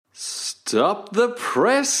Stop the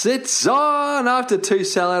press, it's on! After two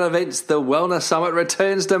sellout events, the Wellness Summit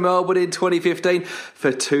returns to Melbourne in 2015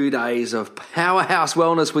 for 2 days of powerhouse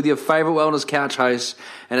wellness with your favourite wellness couch hosts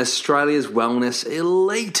and Australia's wellness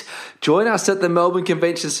elite. Join us at the Melbourne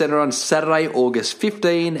Convention Centre on Saturday, August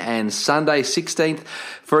 15 and Sunday 16th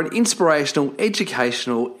for an inspirational,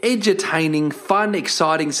 educational, edutaining, fun,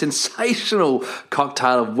 exciting, sensational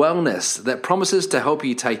cocktail of wellness that promises to help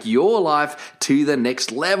you take your life to the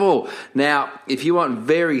next level. Now, if you want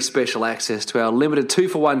very special access to our limited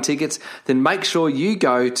 2-for-1 tickets, then make sure you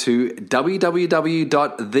go to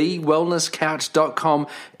www.thewellnesscouch.com,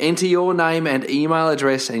 enter your name and email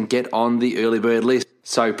address and get on the early bird list.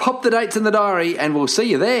 So pop the dates in the diary and we'll see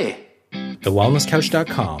you there.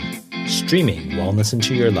 TheWellnessCouch.com, streaming wellness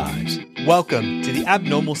into your lives. Welcome to The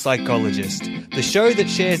Abnormal Psychologist, the show that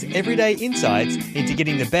shares everyday insights into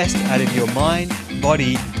getting the best out of your mind,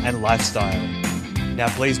 body, and lifestyle. Now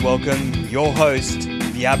please welcome your host,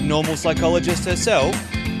 the abnormal psychologist herself,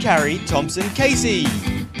 Carrie Thompson-Casey.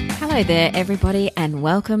 Hello there, everybody, and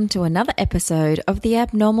welcome to another episode of The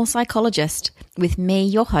Abnormal Psychologist with me,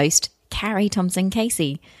 your host, Carrie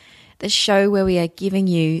Thompson-Casey, the show where we are giving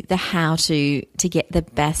you the how-to get the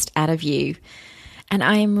best out of you. And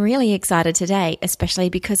I am really excited today, especially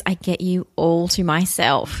because I get you all to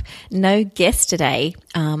myself. No guest today,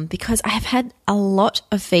 because I have had a lot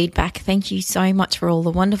of feedback. Thank you so much for all the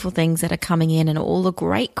wonderful things that are coming in and all the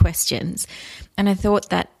great questions. And I thought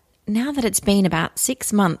that now that it's been about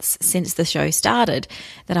 6 months since the show started,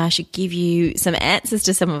 that I should give you some answers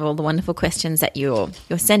to some of all the wonderful questions that you're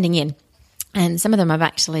sending in. And some of them I've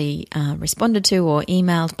actually responded to or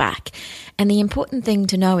emailed back. And the important thing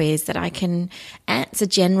to know is that I can answer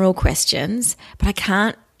general questions, but I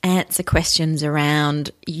can't answer questions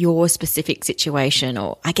around your specific situation,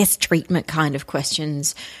 or I guess treatment kind of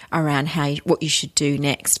questions around what you should do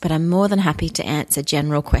next. But I'm more than happy to answer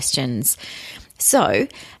general questions. So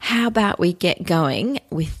how about we get going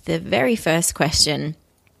with the very first question,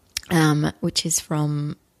 which is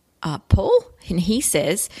from Paul, and he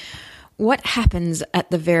says, what happens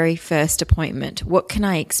at the very first appointment? What can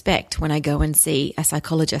I expect when I go and see a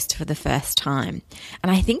psychologist for the first time?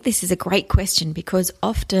 And I think this is a great question because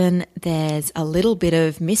often there's a little bit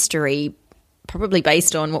of mystery, probably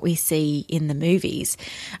based on what we see in the movies,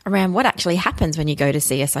 around what actually happens when you go to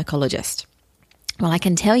see a psychologist. Well, I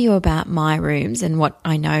can tell you about my rooms and what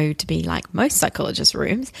I know to be like most psychologist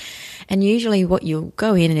rooms. And usually what you'll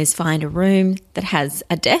go in is find a room that has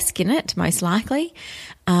a desk in it, most likely.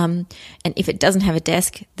 And if it doesn't have a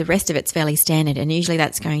desk, the rest of it's fairly standard. And usually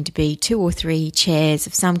that's going to be 2 or 3 chairs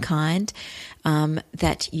of some kind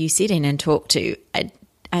that you sit in and talk to.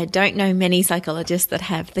 I don't know many psychologists that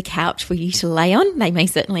have the couch for you to lay on. They may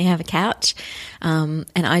certainly have a couch, and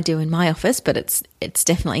I do in my office, but it's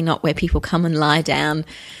definitely not where people come and lie down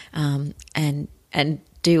and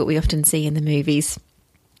do what we often see in the movies.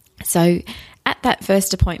 So at that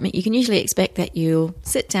first appointment, you can usually expect that you'll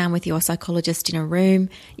sit down with your psychologist in a room,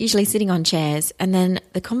 usually sitting on chairs, and then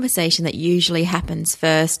the conversation that usually happens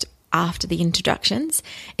first after the introductions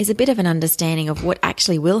is a bit of an understanding of what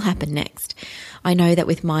actually will happen next. I know that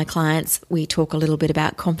with my clients, we talk a little bit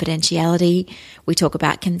about confidentiality. We talk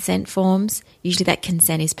about consent forms. Usually that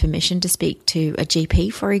consent is permission to speak to a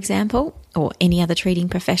GP, for example, or any other treating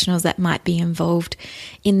professionals that might be involved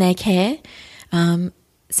in their care.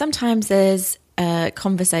 Sometimes there's a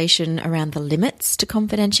conversation around the limits to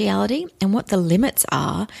confidentiality, and what the limits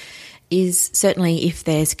are is certainly if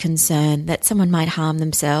there's concern that someone might harm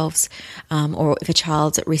themselves or if a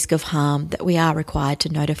child's at risk of harm, that we are required to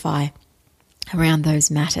notify around those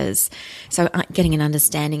matters. So getting an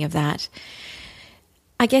understanding of that.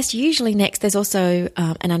 I guess usually next there's also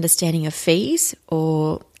an understanding of fees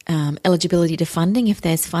or eligibility to funding if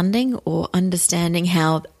there's funding, or understanding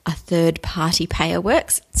how a third-party payer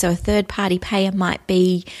works. So a third-party payer might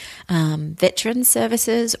be veteran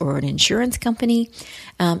services or an insurance company,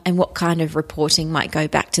 and what kind of reporting might go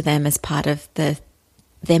back to them as part of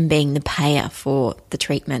them being the payer for the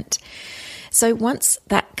treatment. So once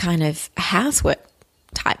that kind of housework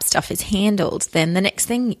type stuff is handled, then the next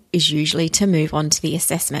thing is usually to move on to the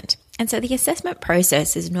assessment. And so the assessment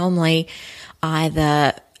process is normally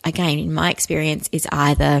either, again, in my experience, is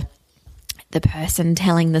either the person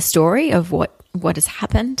telling the story of what has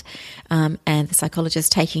happened and the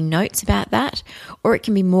psychologist taking notes about that, or it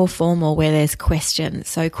can be more formal where there's questions.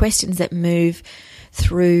 So questions that move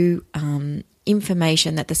through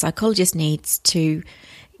information that the psychologist needs to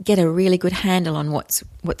get a really good handle on what's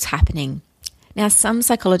happening. Now, some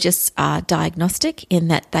psychologists are diagnostic in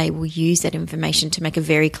that they will use that information to make a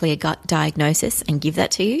very clear gut diagnosis and give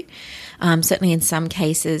that to you. Certainly in some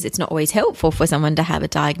cases, it's not always helpful for someone to have a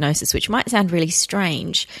diagnosis, which might sound really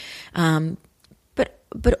strange.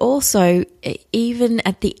 But also, even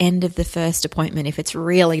at the end of the first appointment, if it's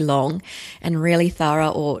really long and really thorough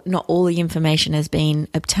or not all the information has been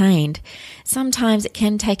obtained, sometimes it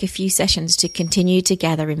can take a few sessions to continue to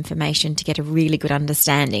gather information to get a really good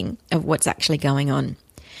understanding of what's actually going on.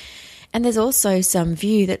 And there's also some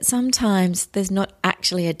view that sometimes there's not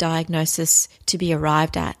actually a diagnosis to be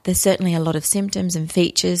arrived at. There's certainly a lot of symptoms and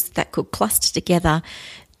features that could cluster together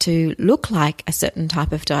to look like a certain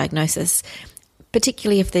type of diagnosis.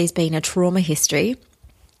 Particularly if there's been a trauma history,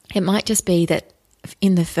 it might just be that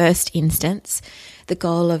in the first instance, the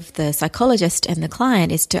goal of the psychologist and the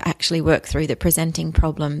client is to actually work through the presenting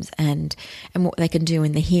problems and what they can do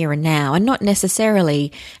in the here and now, and not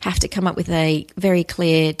necessarily have to come up with a very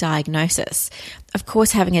clear diagnosis. Of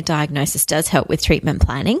course, having a diagnosis does help with treatment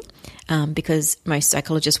planning, because most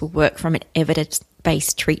psychologists will work from an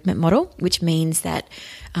evidence-based treatment model, which means that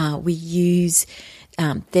we use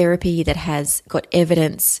therapy that has got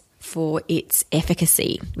evidence for its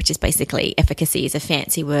efficacy, which is basically efficacy is a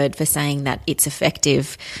fancy word for saying that it's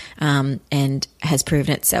effective and has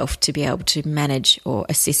proven itself to be able to manage or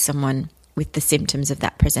assist someone with the symptoms of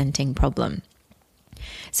that presenting problem.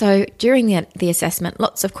 So during the assessment,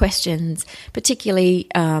 lots of questions, particularly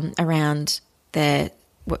around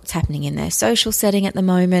what's happening in their social setting at the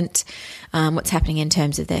moment, what's happening in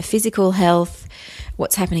terms of their physical health,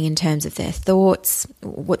 what's happening in terms of their thoughts,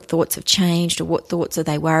 what thoughts have changed or what thoughts are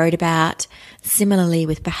they worried about. Similarly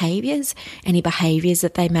with behaviours, any behaviours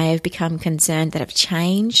that they may have become concerned that have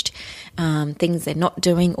changed, things they're not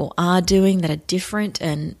doing or are doing that are different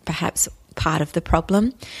and perhaps part of the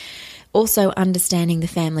problem. Also understanding the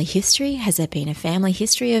family history. Has there been a family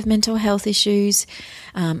history of mental health issues?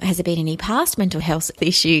 Has there been any past mental health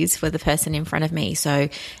issues for the person in front of me? So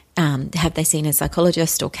have they seen a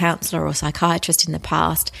psychologist or counsellor or psychiatrist in the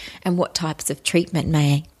past? And what types of treatment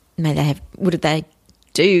may they have? What did they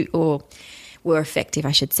do or were effective,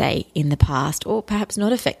 I should say, in the past, or perhaps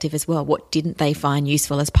not effective as well? What didn't they find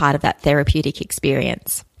useful as part of that therapeutic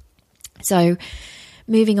experience? So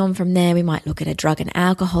moving on from there, we might look at a drug and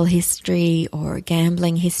alcohol history or a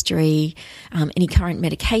gambling history, any current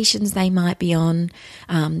medications they might be on,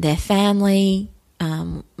 their family,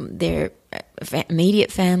 their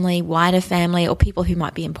immediate family, wider family, or people who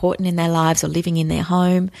might be important in their lives or living in their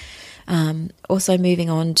home. Also moving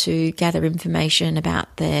on to gather information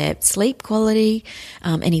about their sleep quality,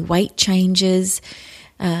 any weight changes,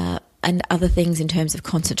 and other things in terms of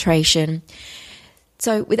concentration.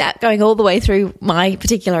 So without going all the way through my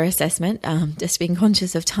particular assessment, just being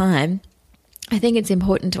conscious of time, I think it's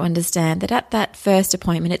important to understand that at that first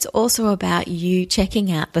appointment, it's also about you checking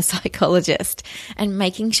out the psychologist and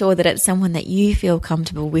making sure that it's someone that you feel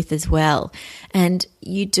comfortable with as well. And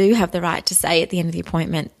you do have the right to say at the end of the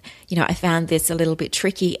appointment, I found this a little bit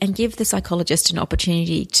tricky, and give the psychologist an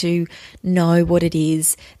opportunity to know what it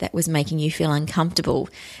is that was making you feel uncomfortable.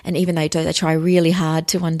 And even though they try really hard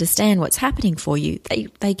to understand what's happening for you,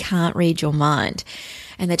 they can't read your mind.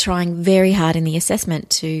 And they're trying very hard in the assessment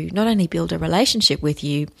to not only build a relationship with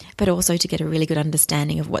you, but also to get a really good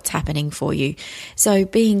understanding of what's happening for you. So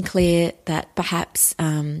being clear that perhaps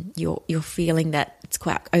you're feeling that it's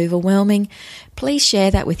quite overwhelming, please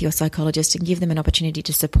share that with your psychologist and give them an opportunity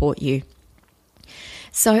to support you.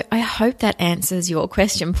 So I hope that answers your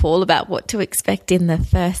question, Paul, about what to expect in the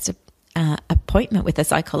first appointment with a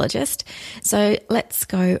psychologist. So let's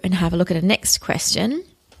go and have a look at a next question.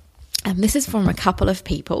 This is from a couple of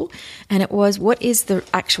people, and it was, what is the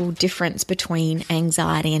actual difference between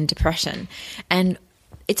anxiety and depression? And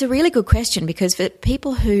it's a really good question, because for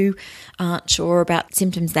people who aren't sure about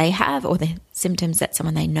symptoms they have or the symptoms that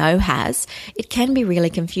someone they know has, it can be really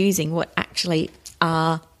confusing what actually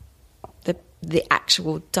are the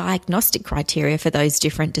actual diagnostic criteria for those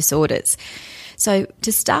different disorders. So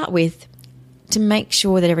to start with, to make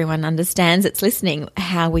sure that everyone understands that's listening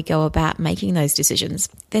how we go about making those decisions,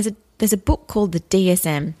 there's a book called the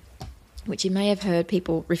DSM, which you may have heard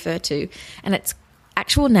people refer to, and its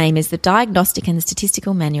actual name is the Diagnostic and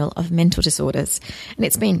Statistical Manual of Mental Disorders, and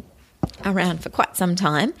it's been around for quite some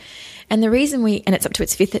time. And the reason and it's up to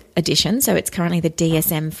its 5th edition, so it's currently the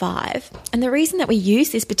DSM-5. And the reason that we use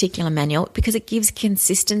this particular manual, because it gives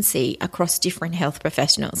consistency across different health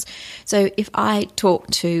professionals. So if I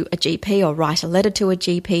talk to a GP or write a letter to a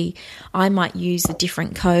GP, I might use the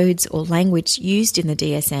different codes or language used in the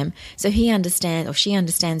DSM, so he understands or she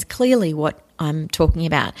understands clearly what I'm talking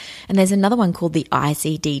about. And there's another one called the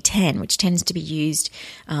ICD-10, which tends to be used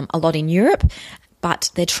a lot in Europe,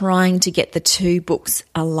 but they're trying to get the two books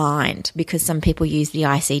aligned because some people use the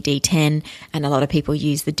ICD-10 and a lot of people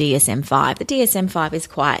use the DSM-5. The DSM-5 is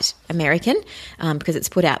quite American because it's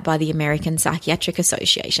put out by the American Psychiatric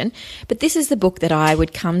Association. But this is the book that I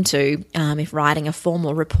would come to if writing a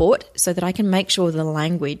formal report so that I can make sure the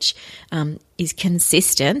language is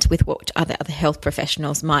consistent with what other health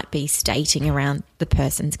professionals might be stating around the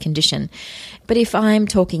person's condition. But if I'm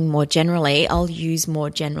talking more generally, I'll use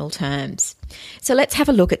more general terms. So let's have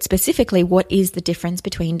a look at specifically what is the difference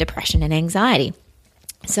between depression and anxiety.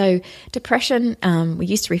 So depression, we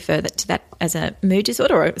used to refer to that as a mood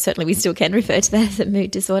disorder, or certainly we still can refer to that as a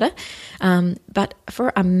mood disorder. But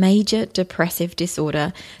for a major depressive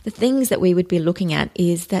disorder, the things that we would be looking at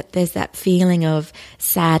is that there's that feeling of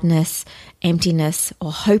sadness, emptiness,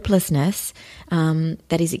 or hopelessness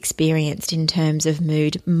that is experienced in terms of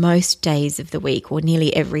mood most days of the week or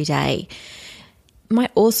nearly every day.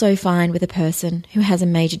 Might also find with a person who has a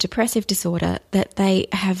major depressive disorder that they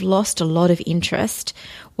have lost a lot of interest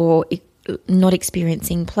or not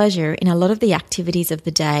experiencing pleasure in a lot of the activities of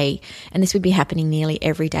the day, and this would be happening nearly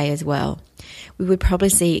every day as well. We would probably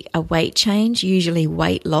see a weight change, usually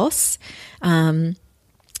weight loss,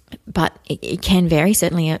 but it can vary.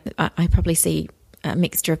 Certainly I probably see a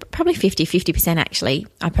mixture of probably 50% actually.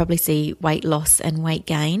 I probably see weight loss and weight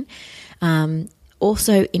gain.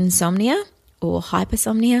 Also insomnia or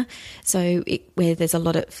hypersomnia, so where there's a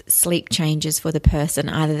lot of sleep changes for the person.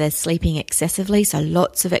 Either they're sleeping excessively, so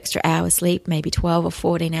lots of extra hours sleep, maybe 12 or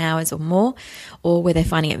 14 hours or more, or where they're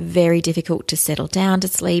finding it very difficult to settle down to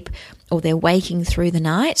sleep, or they're waking through the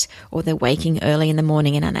night, or they're waking early in the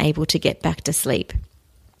morning and unable to get back to sleep.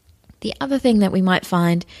 The other thing that we might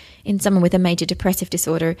find in someone with a major depressive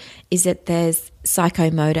disorder is that there's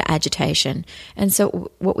psychomotor agitation. And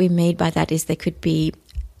so what we mean by that is they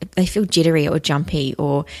feel jittery or jumpy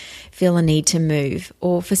or feel a need to move.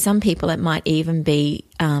 Or for some people, it might even be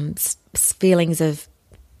feelings of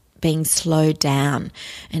being slowed down.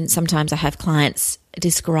 And sometimes I have clients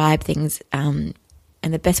describe things, and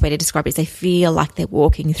the best way to describe it is they feel like they're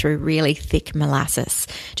walking through really thick molasses,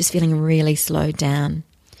 just feeling really slowed down.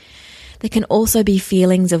 There can also be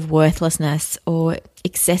feelings of worthlessness or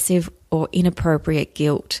excessive or inappropriate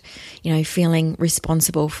guilt, feeling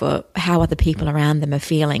responsible for how other people around them are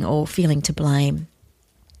feeling or feeling to blame.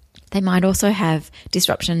 They might also have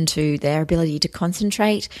disruption to their ability to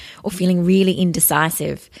concentrate or feeling really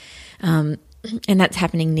indecisive, and that's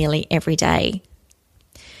happening nearly every day.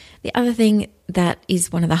 The other thing that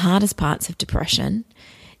is one of the hardest parts of depression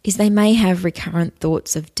is they may have recurrent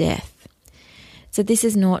thoughts of death. So this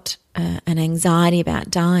is not an anxiety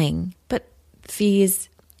about dying, but feeling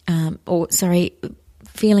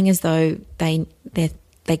as though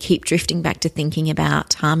they keep drifting back to thinking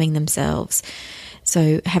about harming themselves.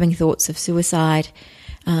 So having thoughts of suicide,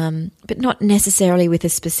 but not necessarily with a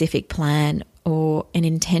specific plan or an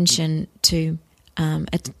intention to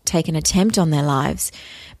take an attempt on their lives,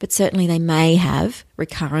 but certainly they may have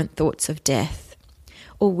recurrent thoughts of death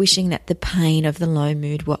or wishing that the pain of the low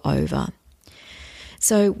mood were over.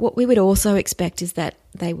 So what we would also expect is that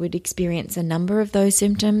they would experience a number of those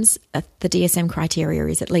symptoms. The DSM criteria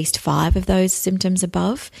is at least 5 of those symptoms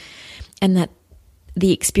above, and that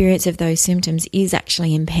the experience of those symptoms is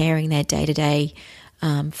actually impairing their day-to-day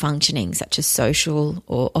functioning, such as social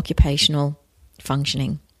or occupational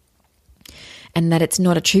functioning, and that it's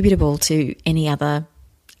not attributable to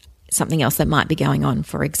something else that might be going on,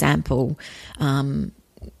 for example,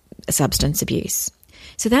 substance abuse.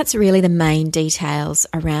 So that's really the main details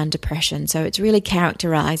around depression. So it's really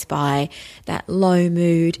characterised by that low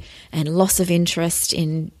mood and loss of interest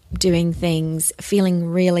in doing things, feeling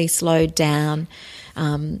really slowed down,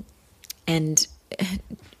 and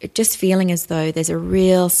just feeling as though there's a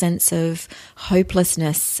real sense of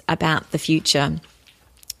hopelessness about the future.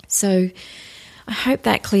 So I hope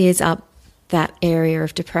that clears up that area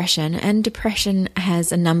of depression. And depression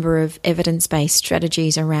has a number of evidence-based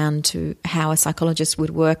strategies around to how a psychologist would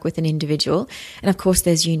work with an individual. And of course,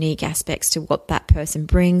 there's unique aspects to what that person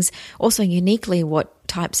brings, also uniquely what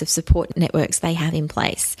types of support networks they have in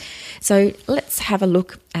place. So let's have a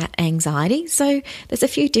look at anxiety. So there's a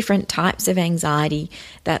few different types of anxiety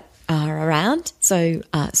that are around. So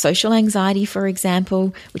social anxiety, for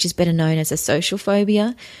example, which is better known as a social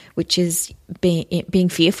phobia, which is being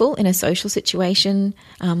fearful in a social situation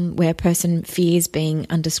where a person fears being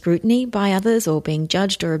under scrutiny by others or being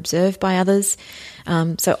judged or observed by others.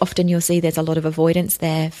 So often you'll see there's a lot of avoidance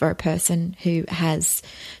there for a person who has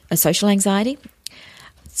a social anxiety.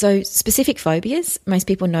 So specific phobias, most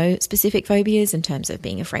people know specific phobias in terms of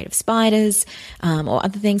being afraid of spiders or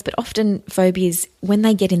other things, but often phobias, when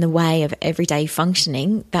they get in the way of everyday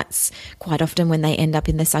functioning, that's quite often when they end up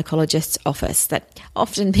in the psychologist's office. That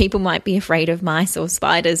often people might be afraid of mice or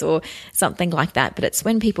spiders or something like that, but it's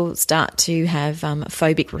when people start to have a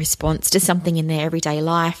phobic response to something in their everyday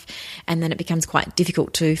life, and then it becomes quite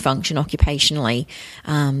difficult to function occupationally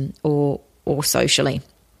or socially.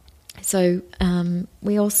 So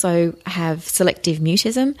we also have selective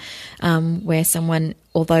mutism, where someone,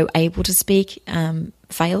 although able to speak,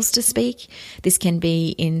 fails to speak. This can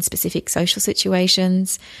be in specific social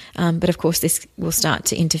situations, but of course this will start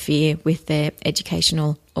to interfere with their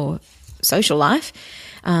educational or social life.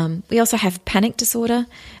 We also have panic disorder,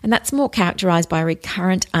 and that's more characterised by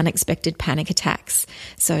recurrent unexpected panic attacks,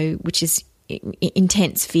 which is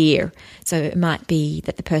intense fear. So it might be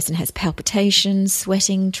that the person has palpitations,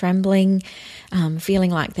 sweating, trembling,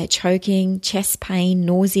 feeling like they're choking, chest pain,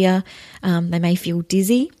 nausea. They may feel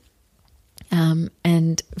dizzy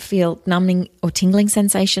and feel numbing or tingling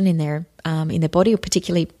sensation in their body, or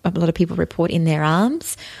particularly a lot of people report in their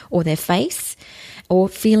arms or their face. Or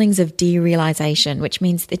feelings of derealization, which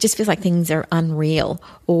means it just feels like things are unreal,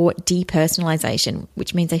 or depersonalization,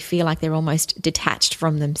 which means they feel like they're almost detached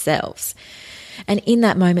from themselves. And in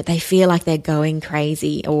that moment, they feel like they're going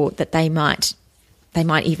crazy, or that they might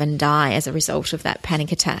even die as a result of that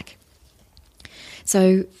panic attack.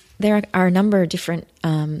 So there are a number of different,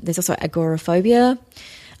 there's also agoraphobia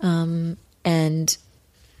and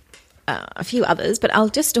a few others, but I'll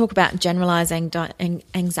just talk about generalized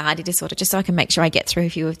anxiety disorder just so I can make sure I get through a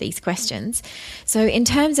few of these questions. So in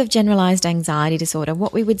terms of generalized anxiety disorder,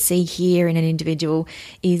 what we would see here in an individual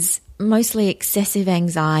is mostly excessive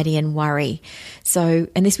anxiety and worry.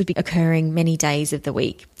 And this would be occurring many days of the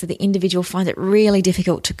week. So the individual finds it really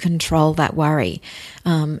difficult to control that worry.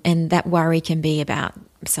 And that worry can be about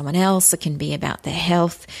someone else, it can be about their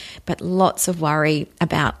health, but lots of worry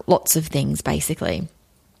about lots of things basically.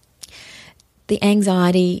 The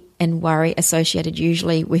anxiety and worry associated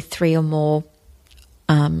usually with three or more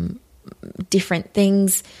different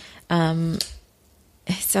things.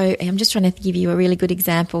 So I'm just trying to give you a really good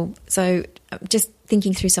example. So just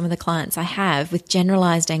thinking through some of the clients I have with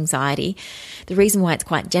generalized anxiety, the reason why it's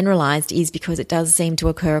quite generalized is because it does seem to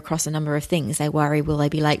occur across a number of things. They worry, will they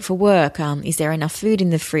be late for work? Is there enough food in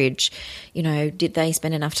the fridge? Did they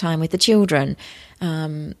spend enough time with the children?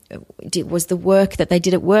 Was the work that they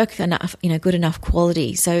did at work enough, good enough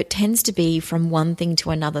quality? So it tends to be from one thing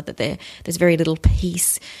to another that there's very little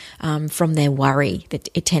peace from their worry, that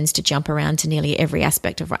it tends to jump around to nearly every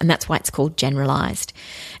aspect of, and that's why it's called generalized.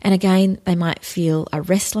 And again, they might feel a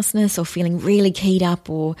restlessness or feeling really keyed up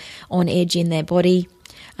or on edge in their body.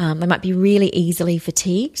 They might be really easily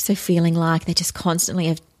fatigued, so feeling like they just constantly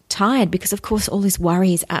have tired because, of course, all this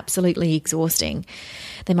worry is absolutely exhausting.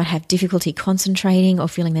 They might have difficulty concentrating or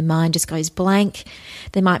feeling their mind just goes blank.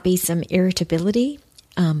 There might be some irritability,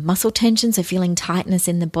 muscle tension, so feeling tightness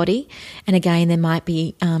in the body. And again, there might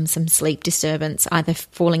be some sleep disturbance, either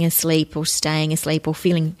falling asleep or staying asleep or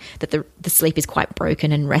feeling that the sleep is quite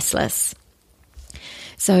broken and restless.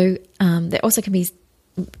 So there also can be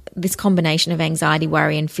this combination of anxiety,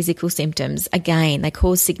 worry, and physical symptoms. Again, they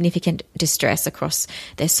cause significant distress across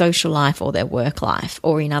their social life or their work life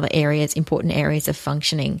or in other areas, important areas of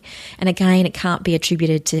functioning. And again, it can't be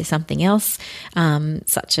attributed to something else,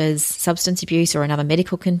 such as substance abuse or another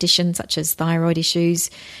medical condition, such as thyroid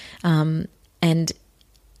issues. So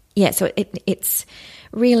it's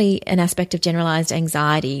really an aspect of generalized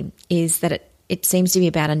anxiety is that it seems to be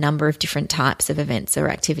about a number of different types of events or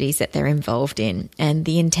activities that they're involved in, and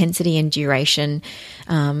the intensity and duration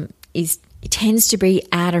tends to be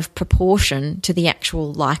out of proportion to the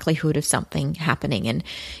actual likelihood of something happening. And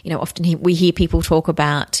often we hear people talk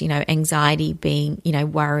about anxiety being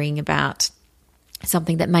worrying about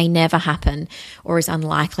something that may never happen or is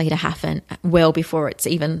unlikely to happen well before it's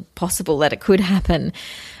even possible that it could happen.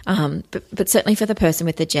 But certainly for the person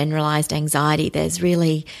with the generalized anxiety, there's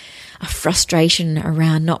really a frustration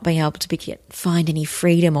around not being able to find any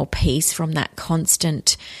freedom or peace from that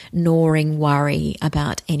constant gnawing worry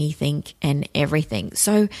about anything and everything.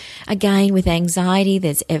 So again, with anxiety,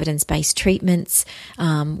 there's evidence-based treatments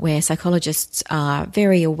where psychologists are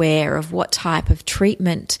very aware of what type of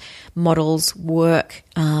treatment models work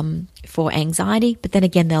for anxiety, but then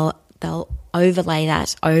again, they'll overlay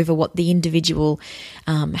that over what the individual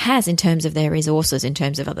has in terms of their resources, in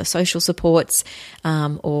terms of other social supports,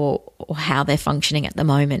 or how they're functioning at the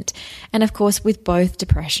moment. And of course, with both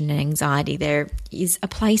depression and anxiety, there is a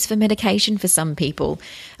place for medication for some people.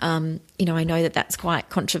 I know that that's quite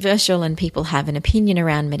controversial and people have an opinion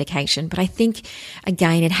around medication, but I think,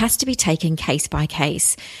 again, it has to be taken case by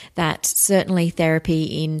case. That certainly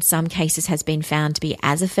therapy in some cases has been found to be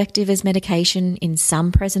as effective as medication in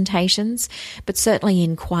some presentations, but certainly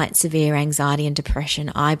in quite severe anxiety and depression,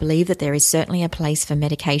 I believe that there is certainly a place for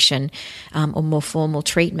medication or more formal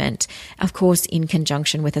treatment, of course, in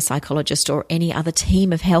conjunction with a psychologist or any other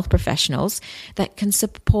team of health professionals that can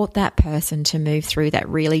support that person to move through that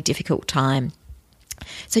really difficult time.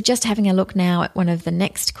 So just having a look now at one of the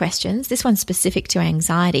next questions, this one's specific to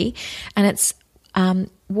anxiety, and it's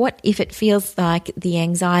what if it feels like the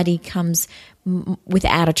anxiety comes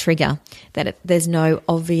without a trigger, that there's no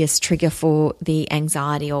obvious trigger for the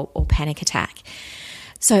anxiety or panic attack?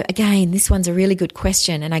 So again, this one's a really good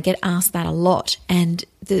question, and I get asked that a lot. And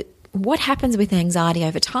what happens with anxiety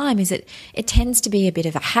over time is it tends to be a bit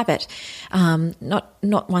of a habit,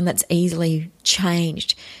 not one that's easily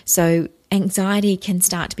changed. So anxiety can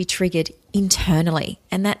start to be triggered internally,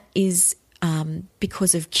 and that is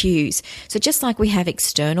because of cues. So just like we have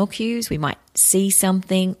external cues, we might see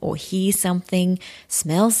something or hear something,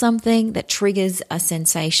 smell something that triggers a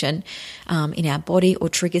sensation in our body or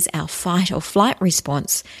triggers our fight or flight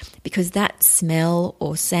response, because that smell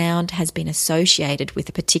or sound has been associated with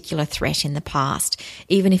a particular threat in the past,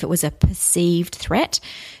 even if it was a perceived threat.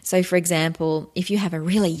 So for example, if you have a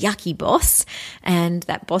really yucky boss and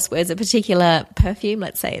that boss wears a particular perfume,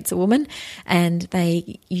 let's say it's a woman, and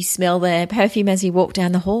you smell their perfume as you walk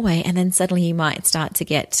down the hallway, and then suddenly you might start to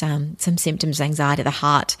get some symptoms, anxiety. The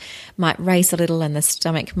heart might race a little and the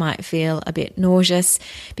stomach might feel a bit nauseous,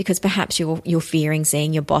 because perhaps you're fearing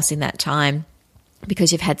seeing your boss in that time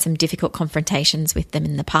because you've had some difficult confrontations with them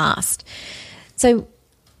in the past. So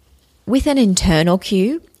with an internal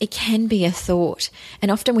cue, it can be a thought.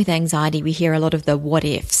 And often with anxiety, we hear a lot of the what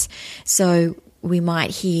ifs. So we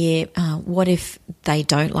might hear, what if they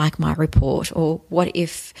don't like my report? Or what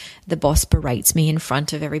if the boss berates me in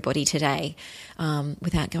front of everybody today?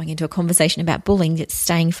 Without going into a conversation about bullying, it's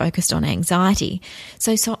staying focused on anxiety.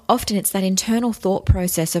 So often it's that internal thought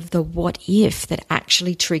process of the what if that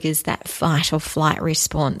actually triggers that fight or flight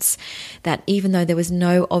response. That even though there was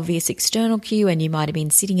no obvious external cue and you might have been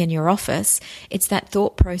sitting in your office, it's that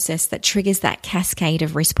thought process that triggers that cascade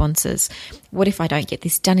of responses. What if I don't get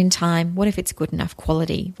this done in time? What if it's good enough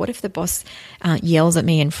quality? What if the boss yells at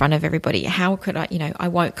me in front of everybody? How could I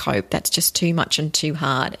won't cope. That's just too much and too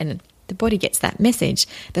hard. And the body gets that message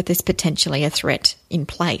that there's potentially a threat in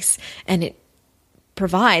place, and it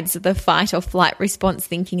provides the fight or flight response,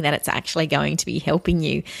 thinking that it's actually going to be helping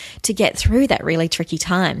you to get through that really tricky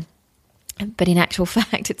time. But in actual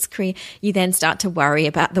fact, you then start to worry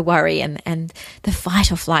about the worry, and the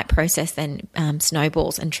fight or flight process then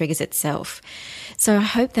snowballs and triggers itself. So I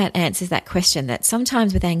hope that answers that question, that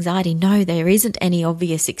sometimes with anxiety, no, there isn't any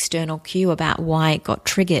obvious external cue about why it got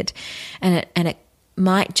triggered. And it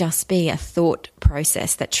might just be a thought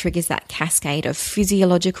process that triggers that cascade of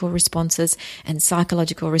physiological responses and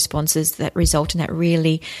psychological responses that result in that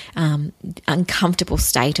really uncomfortable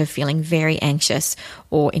state of feeling very anxious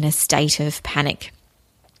or in a state of panic.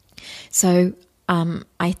 So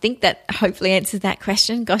I think that hopefully answers that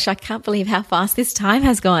question. Gosh, I can't believe how fast this time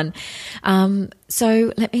has gone.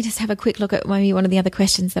 So let me just have a quick look at maybe one of the other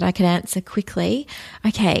questions that I could answer quickly.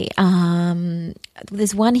 Okay,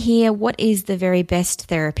 there's one here. What is the very best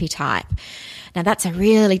therapy type? Now, that's a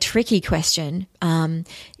really tricky question.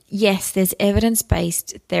 Yes, there's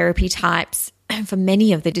evidence-based therapy types for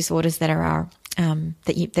many of the disorders that are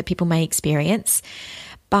that people may experience,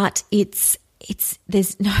 but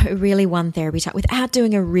there's no really one therapy type. Without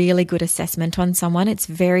doing a really good assessment on someone, it's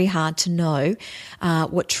very hard to know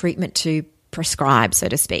what treatment to prescribe, so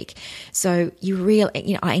to speak. So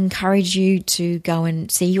I encourage you to go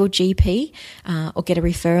and see your GP or get a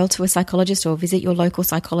referral to a psychologist or visit your local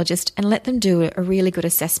psychologist and let them do a really good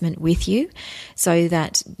assessment with you, so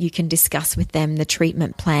that you can discuss with them the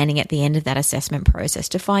treatment planning at the end of that assessment process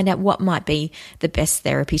to find out what might be the best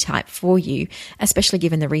therapy type for you, especially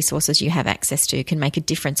given the resources you have access to can make a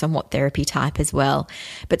difference on what therapy type as well.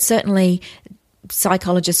 But certainly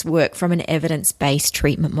psychologists work from an evidence-based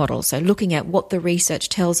treatment model. So looking at what the research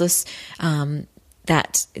tells us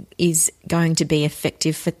that is going to be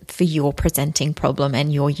effective for your presenting problem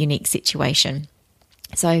and your unique situation.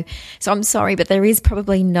 So I'm sorry, but there is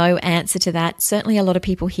probably no answer to that. Certainly a lot of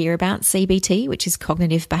people hear about CBT, which is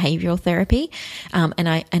cognitive behavioral therapy. And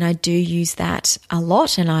I do use that a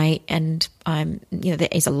lot. And I'm, there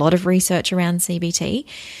is a lot of research around CBT,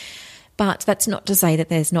 but that's not to say that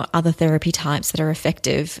there's not other therapy types that are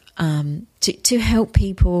effective, to help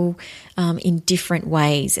people, in different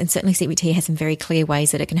ways. And certainly CBT has some very clear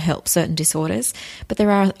ways that it can help certain disorders, but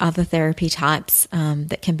there are other therapy types,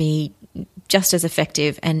 that can be just as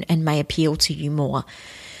effective and may appeal to you more.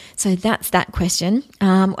 So that's that question.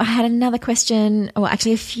 I had another question, or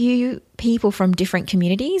actually a few people from different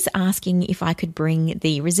communities asking if I could bring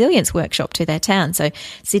the resilience workshop to their town. So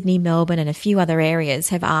Sydney, Melbourne, and a few other areas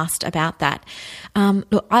have asked about that.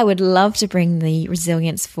 Look, I would love to bring the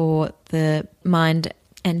resilience for the mind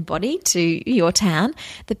and body to your town.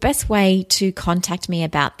 The best way to contact me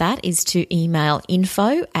about that is to email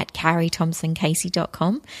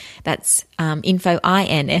info@carriethompsoncasey.com. That's info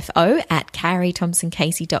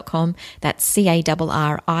 @carriethompsoncasey.com. That's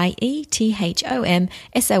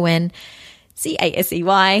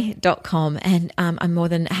Carriethompsoncasey.com. And I'm more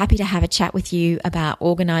than happy to have a chat with you about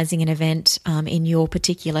organising an event in your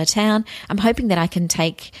particular town. I'm hoping that I can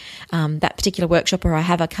take that particular workshop, or I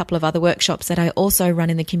have a couple of other workshops that I also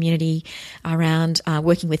run in the community around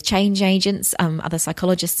working with change agents, other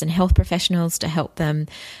psychologists and health professionals to help them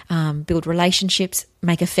build relationships,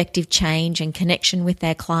 make effective change and connection with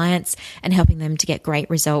their clients, and helping them to get great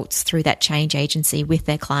results through that change agency with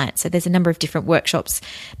their clients. So there's a number of different workshops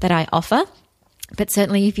that I offer. But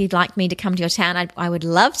certainly if you'd like me to come to your town, I would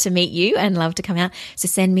love to meet you and love to come out. So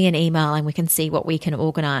send me an email and we can see what we can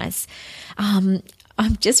organise. I'm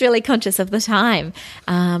just really conscious of the time.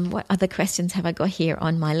 What other questions have I got here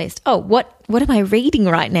on my list? Oh, what am I reading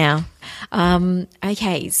right now?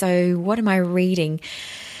 Okay, so what am I reading?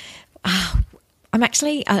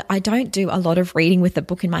 I don't do a lot of reading with the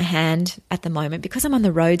book in my hand at the moment because I'm on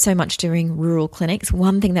the road so much doing rural clinics.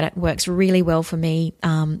 One thing that works really well for me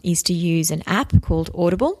is to use an app called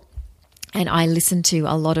Audible. And I listen to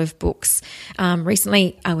a lot of books.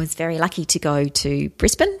 Recently, I was very lucky to go to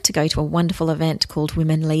Brisbane to go to a wonderful event called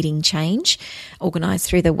Women Leading Change, organised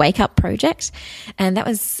through the Wake Up Project. And that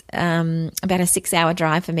was about a 6-hour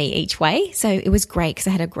drive for me each way. So it was great because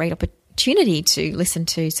I had a great opportunity to listen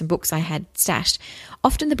to some books I had stashed.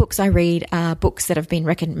 Often the books I read are books that have been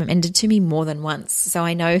recommended to me more than once. So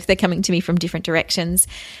I know if they're coming to me from different directions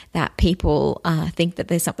that people think that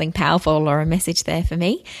there's something powerful or a message there for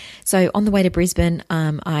me. So on the way to Brisbane,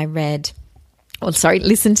 I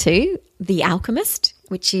listened to The Alchemist,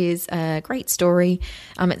 which is a great story.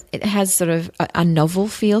 It has sort of a novel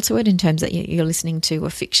feel to it in terms that you're listening to a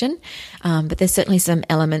fiction, but there's certainly some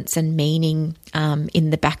elements and meaning in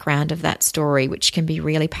the background of that story, which can be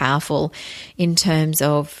really powerful in terms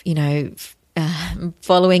of,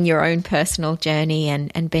 following your own personal journey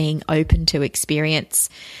and being open to experience.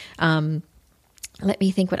 Let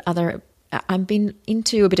me think what other... I've been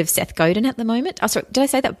into a bit of Seth Godin at the moment. Oh, sorry, did I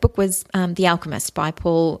say that book was The Alchemist by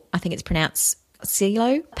Paul, I think it's pronounced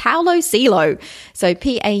Paulo Coelho. So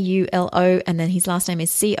Paulo, and then his last name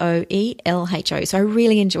is Coelho. So I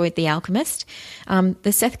really enjoyed The Alchemist.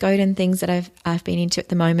 The Seth Godin things that I've been into at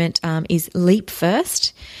the moment is Leap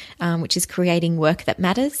First, which is creating work that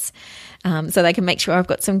matters. So they can make sure I've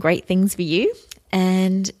got some great things for you.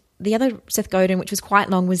 And the other Seth Godin, which was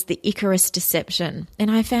quite long, was The Icarus Deception.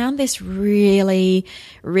 And I found this really,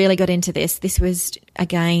 really got into this. This was,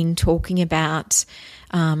 again, talking about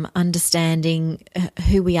understanding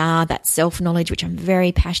who we are, that self-knowledge, which I'm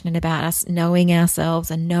very passionate about, us knowing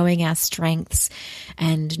ourselves and knowing our strengths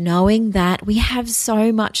and knowing that we have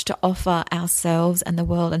so much to offer ourselves and the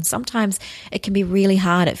world. And sometimes it can be really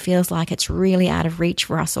hard. It feels like it's really out of reach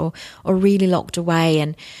for us or really locked away.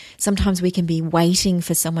 And sometimes we can be waiting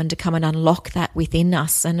for someone to come and unlock that within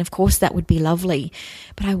us. And of course that would be lovely.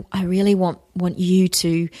 But I really want you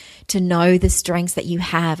to know the strengths that you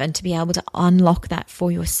have and to be able to unlock that for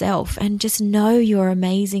yourself and just know your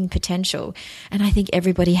amazing potential. And I think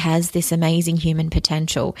everybody has this amazing human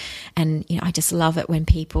potential. And, I just love it when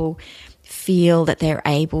people feel that they're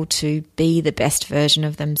able to be the best version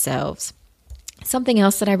of themselves. Something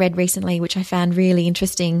else that I read recently, which I found really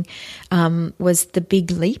interesting, was The Big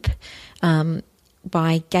Leap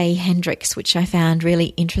by Gay Hendricks, which I found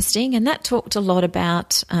really interesting. And that talked a lot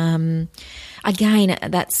about, again,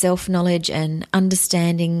 that self-knowledge and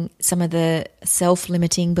understanding some of the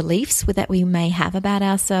self-limiting beliefs that we may have about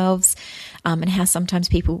ourselves, and how sometimes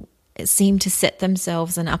people seem to set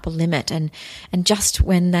themselves an upper limit. And just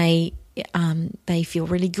when they they feel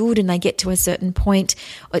really good and they get to a certain point,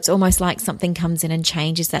 it's almost like something comes in and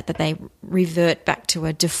changes that they revert back to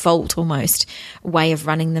a default almost way of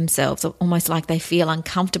running themselves, almost like they feel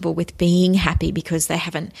uncomfortable with being happy because they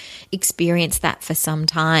haven't experienced that for some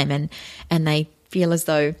time, and they feel as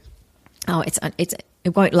though,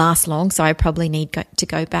 it won't last long, so I probably need to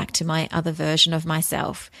go back to my other version of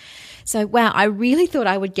myself. So, wow, I really thought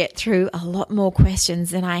I would get through a lot more questions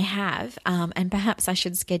than I have, and perhaps I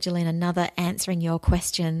should schedule in another Answering Your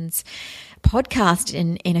Questions podcast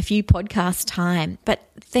in a few podcasts' time. But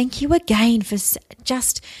thank you again for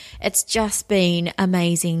it's just been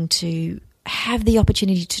amazing to have the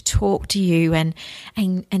opportunity to talk to you and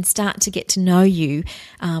start to get to know you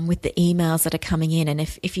with the emails that are coming in. And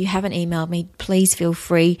if you haven't emailed me, please feel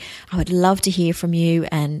free. I would love to hear from you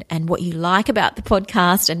and what you like about the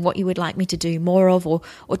podcast and what you would like me to do more of, or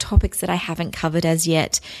topics that I haven't covered as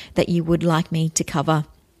yet that you would like me to cover.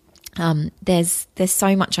 There's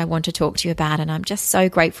so much I want to talk to you about, and I'm just so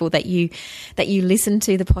grateful that you listen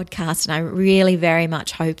to the podcast, and I really very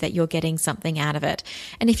much hope that you're getting something out of it.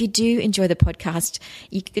 And if you do enjoy the podcast,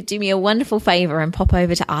 you could do me a wonderful favor and pop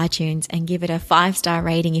over to iTunes and give it a 5-star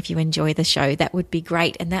rating if you enjoy the show. That would be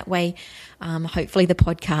great, and that way hopefully the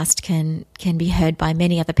podcast can be heard by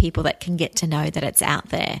many other people that can get to know that it's out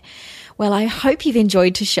there. Well, I hope you've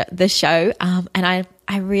enjoyed the show, and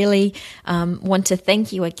I really want to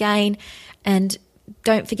thank you again. And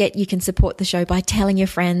don't forget, you can support the show by telling your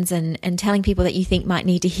friends and telling people that you think might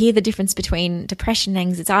need to hear the difference between depression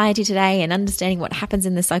and anxiety today, and understanding what happens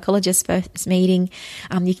in the psychologist's first meeting.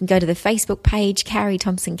 You can go to the Facebook page, Carrie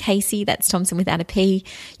Thompson Casey, that's Thompson without a P.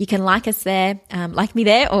 You can like us there, like me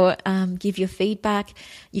there, or give your feedback.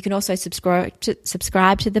 You can also subscribe to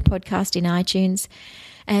the podcast in iTunes.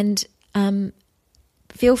 And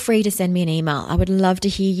feel free to send me an email. I would love to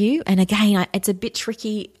hear you. And again, it's a bit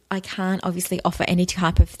tricky. I can't obviously offer any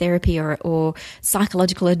type of therapy or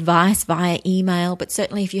psychological advice via email, but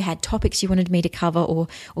certainly if you had topics you wanted me to cover or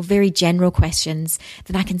very general questions,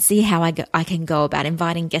 then I can see how I can go about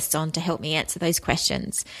inviting guests on to help me answer those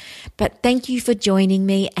questions. But thank you for joining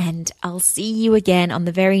me, and I'll see you again on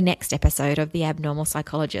the very next episode of The Abnormal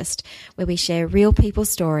Psychologist, where we share real people's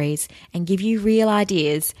stories and give you real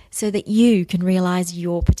ideas so that you can realize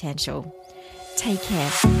your potential. Take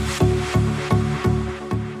care.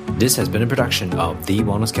 This has been a production of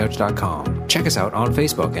TheWellnessCouch.com. Check us out on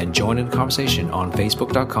Facebook and join in the conversation on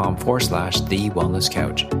Facebook.com/The Wellness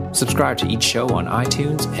Couch. Subscribe to each show on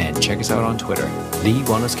iTunes and check us out on Twitter. The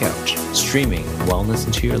Wellness Couch, streaming wellness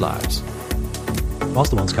into your lives.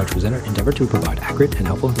 Whilst the Wellness Couch presenter endeavor to provide accurate and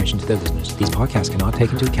helpful information to their listeners, these podcasts cannot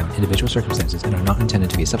take into account individual circumstances and are not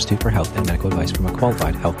intended to be a substitute for health and medical advice from a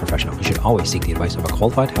qualified health professional. You should always seek the advice of a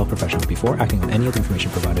qualified health professional before acting on any of the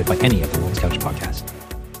information provided by any of the Wellness Couch podcasts.